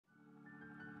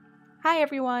Hi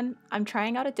everyone! I'm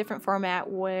trying out a different format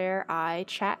where I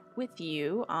chat with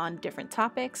you on different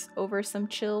topics over some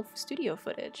chill studio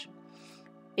footage.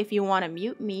 If you want to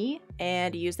mute me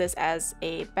and use this as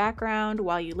a background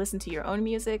while you listen to your own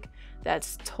music,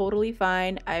 that's totally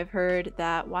fine. I've heard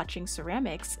that watching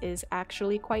ceramics is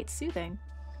actually quite soothing.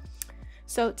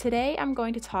 So today I'm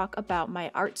going to talk about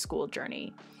my art school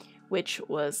journey, which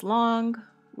was long,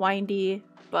 windy,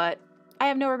 but I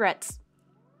have no regrets.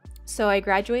 So I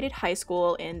graduated high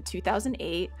school in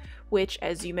 2008, which,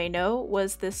 as you may know,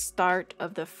 was the start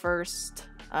of the first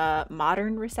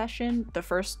modern recession, the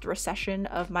first recession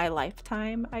of my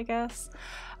lifetime, I guess.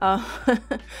 Uh,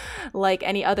 like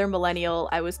any other millennial,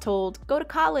 I was told, go to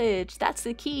college. That's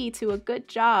the key to a good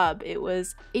job. It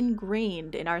was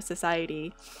ingrained in our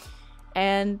society.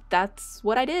 And that's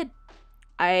what I did.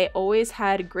 I always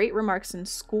had great remarks in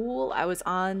school. I was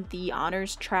on the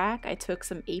honors track. I took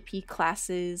some AP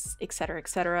classes, etc.,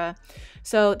 etc.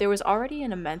 So there was already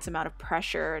an immense amount of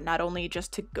pressure, not only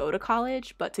just to go to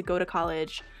college, but to go to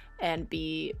college and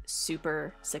be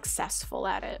super successful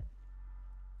at it.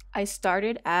 I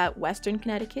started at Western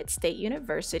Connecticut State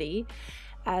University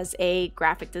as a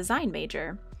graphic design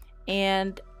major.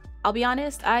 And I'll be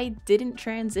honest, I didn't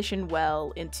transition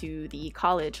well into the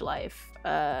college life.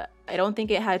 I don't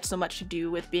think it had so much to do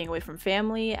with being away from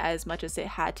family as much as it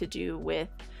had to do with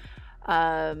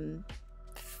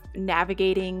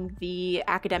navigating the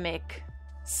academic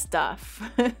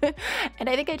stuff. And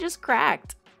I think I just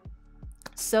cracked.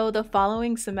 So the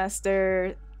following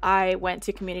semester, I went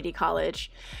to community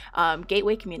college,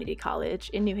 Gateway Community College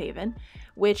in New Haven,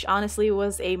 which honestly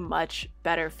was a much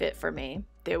better fit for me.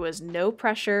 There was no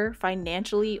pressure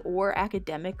financially or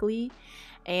academically,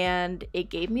 and it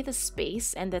gave me the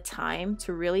space and the time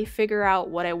to really figure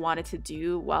out what I wanted to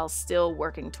do while still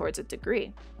working towards a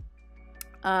degree.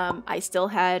 I still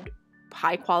had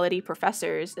high quality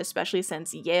professors, especially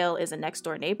since Yale is a next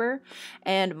door neighbor,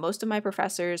 and most of my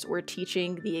professors were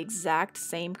teaching the exact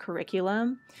same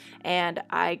curriculum, and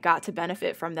I got to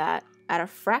benefit from that at a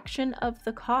fraction of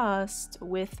the cost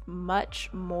with much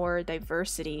more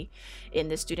diversity in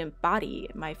the student body,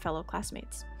 my fellow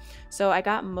classmates. So I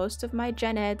got most of my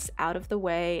gen eds out of the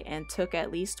way and took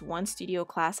at least one studio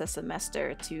class a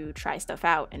semester to try stuff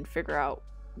out and figure out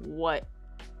what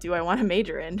do I want to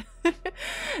major in.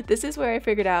 This is where I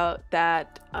figured out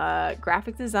that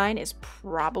graphic design is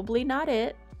probably not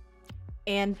it,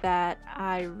 and that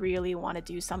I really want to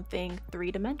do something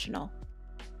three-dimensional.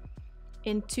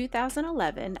 In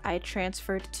 2011, I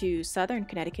transferred to Southern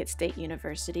Connecticut State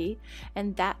University,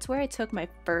 and that's where I took my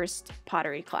first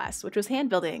pottery class, which was hand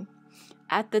building.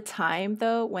 At the time,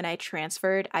 though, when I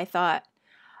transferred, I thought,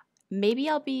 maybe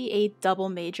I'll be a double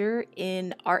major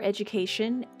in art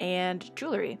education and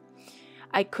jewelry.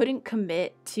 I couldn't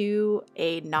commit to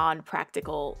a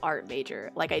non-practical art major.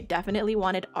 Like, I definitely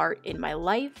wanted art in my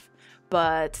life,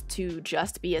 but to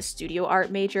just be a studio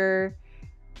art major,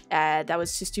 that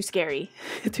was just too scary.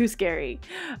 Too scary.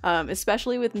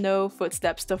 Especially with no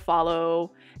footsteps to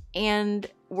follow, and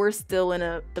we're still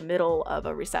in the middle of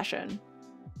a recession.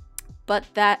 But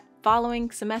that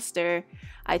following semester,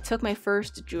 I took my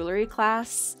first jewelry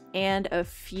class and a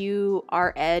few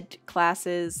art ed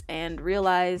classes and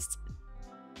realized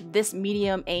this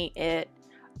medium ain't it.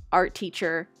 Art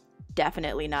teacher,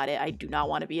 definitely not it. I do not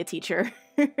want to be a teacher.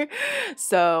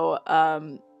 So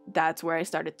that's where I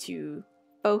started to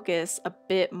focus a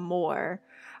bit more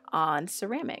on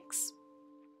ceramics.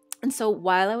 And so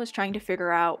while I was trying to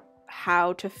figure out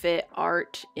how to fit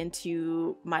art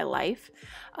into my life,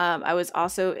 I was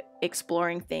also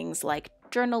exploring things like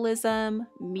journalism,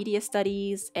 media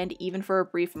studies, and even for a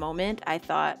brief moment, I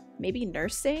thought maybe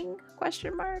nursing, ?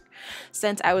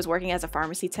 Since I was working as a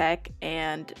pharmacy tech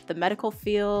and the medical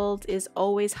field is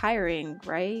always hiring,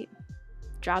 right?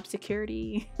 Job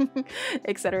security,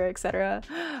 etc., etc.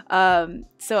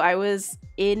 So I was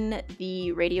in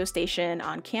the radio station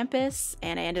on campus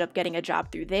and I ended up getting a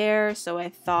job through there. So I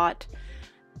thought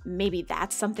maybe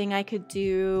that's something I could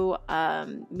do.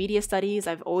 Media studies,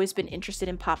 I've always been interested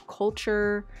in pop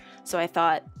culture. So I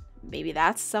thought maybe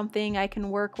that's something I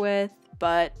can work with.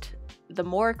 But the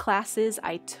more classes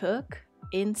I took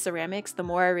in ceramics, the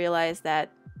more I realized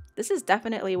that this is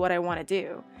definitely what I want to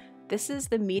do. This is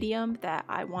the medium that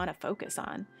I want to focus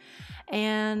on.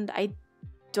 And I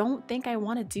don't think I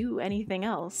want to do anything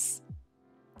else.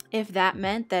 If that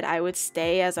meant that I would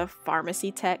stay as a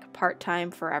pharmacy tech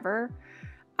part-time forever,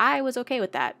 I was okay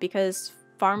with that because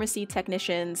pharmacy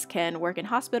technicians can work in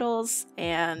hospitals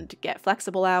and get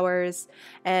flexible hours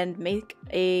and make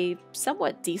a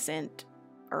somewhat decent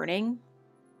earning.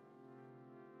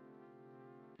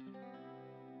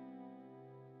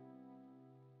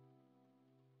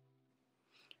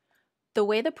 The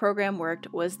way the program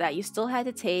worked was that you still had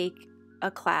to take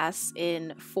a class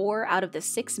in 4 out of the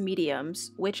 6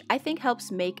 mediums, which I think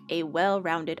helps make a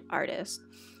well-rounded artist.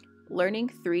 Learning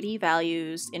 3D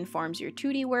values informs your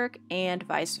 2D work and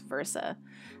vice versa.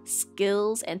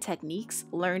 Skills and techniques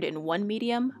learned in one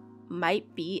medium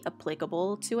might be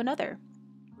applicable to another.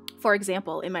 For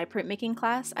example, in my printmaking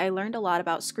class, I learned a lot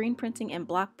about screen printing and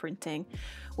block printing,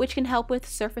 which can help with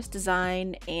surface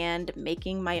design and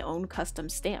making my own custom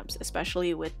stamps,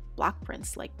 especially with block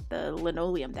prints like the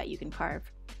linoleum that you can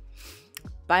carve.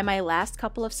 By my last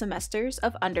couple of semesters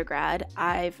of undergrad,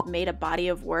 I've made a body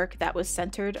of work that was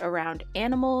centered around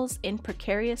animals in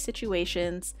precarious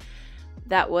situations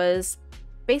that was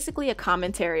basically a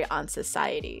commentary on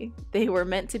society. They were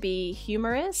meant to be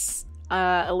humorous,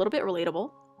 a little bit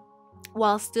relatable,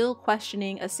 while still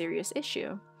questioning a serious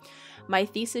issue. My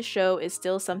thesis show is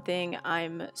still something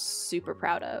I'm super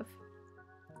proud of.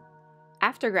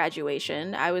 After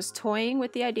graduation, I was toying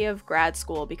with the idea of grad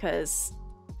school because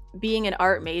being an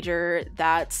art major,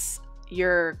 that's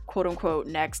your quote-unquote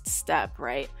next step,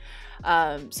 right?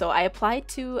 So I applied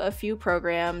to a few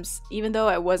programs, even though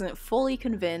I wasn't fully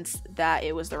convinced that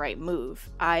it was the right move.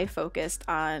 I focused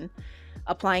on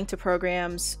applying to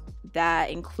programs that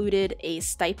included a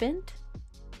stipend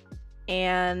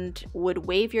and would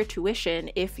waive your tuition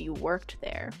if you worked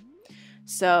there.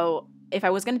 So if I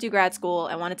was going to do grad school,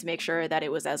 I wanted to make sure that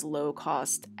it was as low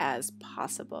cost as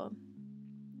possible.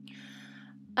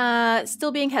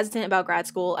 Still being hesitant about grad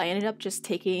school, I ended up just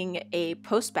taking a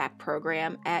post-bac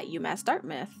program at UMass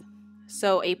Dartmouth.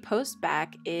 So a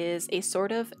post-bac is a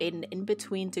sort of an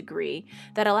in-between degree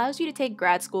that allows you to take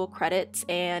grad school credits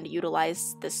and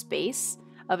utilize the space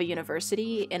of a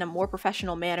university in a more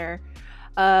professional manner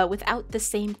without the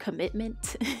same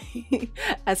commitment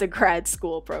as a grad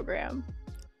school program.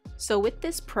 So with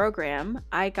this program,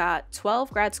 I got 12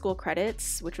 grad school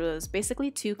credits, which was basically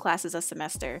 2 classes a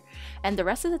semester, and the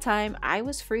rest of the time I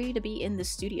was free to be in the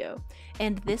studio.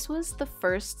 And this was the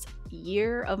first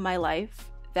year of my life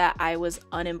that I was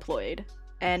unemployed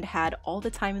and had all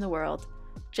the time in the world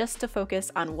just to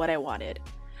focus on what I wanted.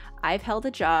 I've held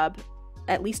a job,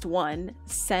 at least one,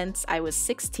 since I was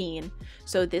 16,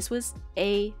 so this was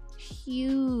a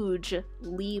huge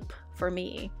leap for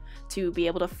me to be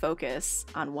able to focus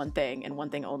on one thing and one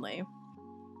thing only.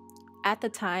 At the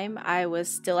time, I was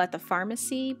still at the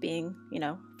pharmacy, being,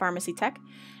 pharmacy tech,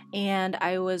 and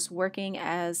I was working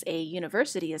as a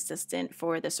university assistant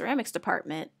for the ceramics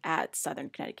department at Southern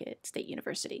Connecticut State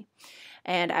University.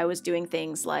 And I was doing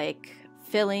things like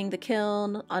filling the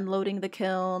kiln, unloading the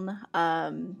kiln,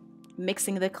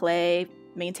 mixing the clay,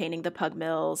 maintaining the pug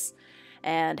mills,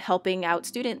 and helping out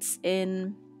students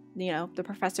in the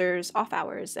professor's off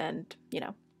hours and,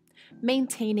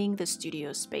 maintaining the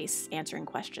studio space, answering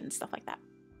questions, stuff like that.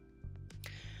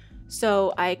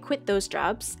 So I quit those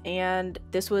jobs, and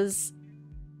this was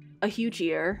a huge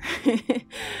year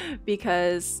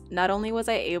because not only was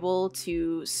I able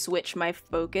to switch my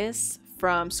focus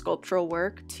from sculptural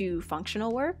work to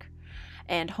functional work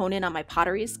and hone in on my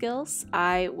pottery skills,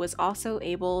 I was also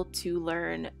able to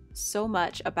learn so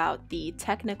much about the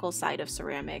technical side of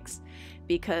ceramics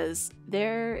because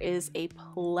there is a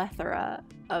plethora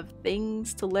of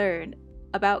things to learn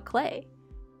about clay.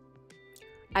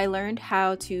 I learned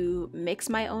how to mix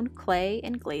my own clay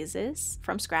and glazes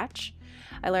from scratch.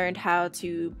 I learned how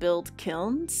to build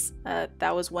kilns.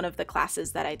 That was one of the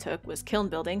classes that I took, was kiln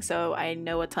building, so I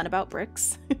know a ton about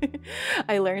bricks.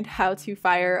 I learned how to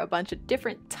fire a bunch of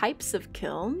different types of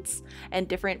kilns and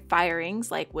different firings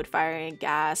like wood firing,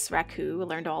 gas, raku. I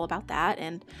learned all about that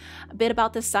and a bit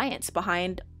about the science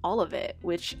behind all of it,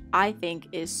 which I think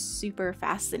is super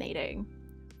fascinating.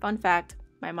 Fun fact,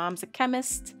 my mom's a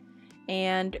chemist,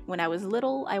 and when I was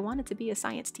little, I wanted to be a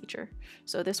science teacher.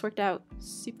 So this worked out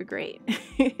super great.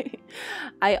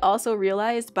 I also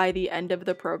realized by the end of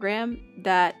the program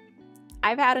that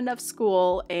I've had enough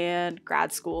school and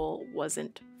grad school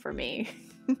wasn't for me.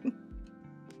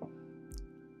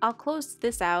 I'll close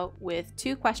this out with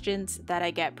 2 questions that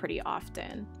I get pretty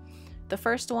often. The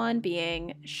first one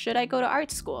being, should I go to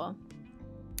art school?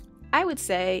 I would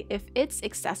say if it's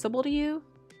accessible to you,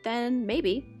 then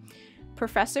maybe.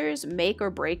 Professors make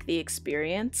or break the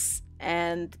experience,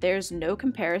 and there's no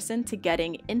comparison to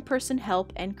getting in-person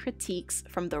help and critiques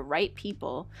from the right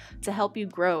people to help you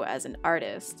grow as an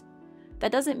artist.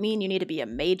 That doesn't mean you need to be a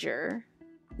major,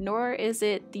 nor is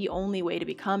it the only way to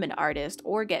become an artist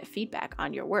or get feedback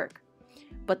on your work.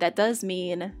 But that does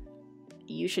mean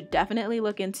you should definitely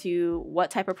look into what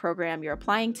type of program you're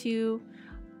applying to,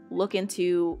 look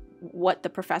into what the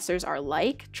professors are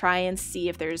like. Try and see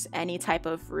if there's any type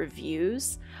of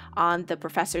reviews on the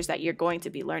professors that you're going to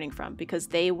be learning from, because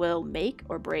they will make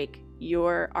or break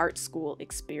your art school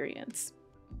experience.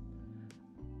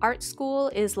 Art school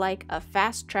is like a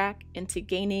fast track into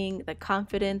gaining the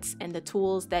confidence and the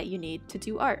tools that you need to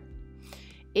do art.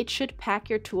 It should pack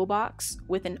your toolbox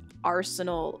with an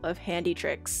arsenal of handy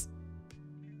tricks.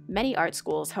 Many art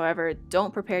schools, however,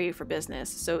 don't prepare you for business.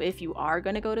 So if you are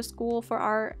going to go to school for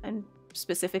art, and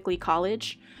specifically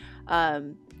college,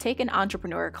 take an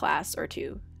entrepreneur class or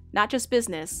two. Not just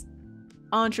business,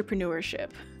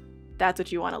 entrepreneurship. That's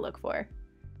what you want to look for.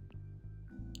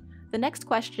 The next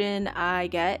question I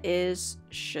get is,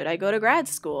 should I go to grad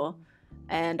school?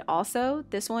 And also,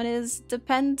 this one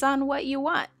depends on what you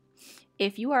want.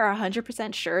 If you are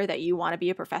 100% sure that you want to be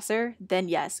a professor, then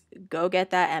yes, go get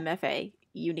that MFA.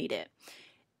 You need it.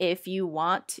 If you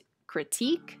want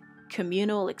critique,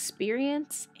 communal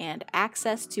experience, and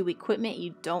access to equipment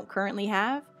you don't currently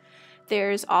have,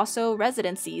 there's also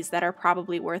residencies that are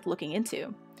probably worth looking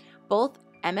into. Both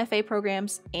MFA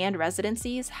programs and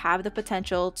residencies have the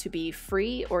potential to be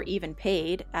free or even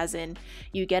paid, as in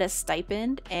you get a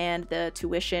stipend and the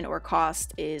tuition or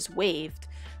cost is waived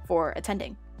for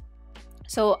attending.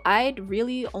 So I'd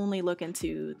really only look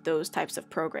into those types of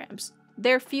programs.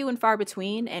 They're few and far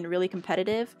between and really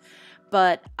competitive,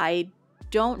 but I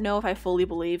don't know if I fully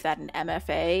believe that an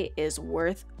MFA is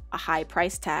worth a high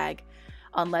price tag,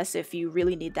 unless if you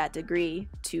really need that degree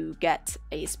to get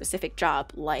a specific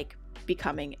job like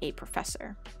becoming a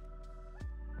professor.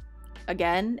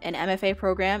 Again, an MFA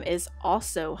program is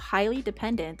also highly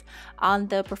dependent on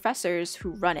the professors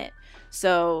who run it.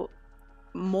 So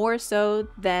more so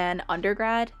than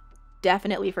undergrad,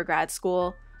 definitely for grad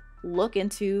school, look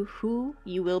into who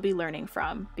you will be learning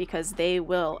from, because they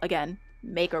will, again,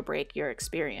 make or break your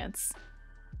experience.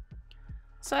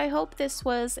 So I hope this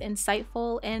was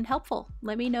insightful and helpful.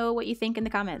 Let me know what you think in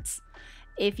the comments.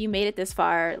 If you made it this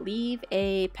far, leave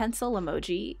a pencil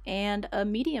emoji and a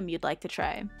medium you'd like to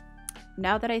try.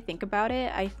 Now that I think about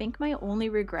it, I think my only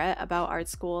regret about art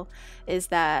school is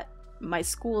that my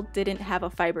school didn't have a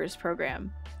fibers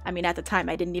program. I mean, at the time,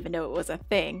 I didn't even know it was a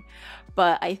thing,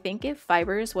 but I think if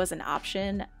fibers was an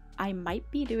option, I might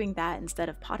be doing that instead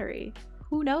of pottery.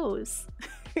 Who knows?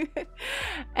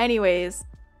 Anyways,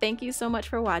 thank you so much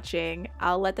for watching.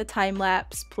 I'll let the time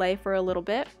lapse play for a little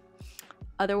bit.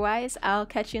 Otherwise, I'll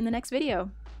catch you in the next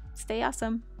video. Stay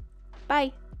awesome.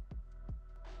 Bye.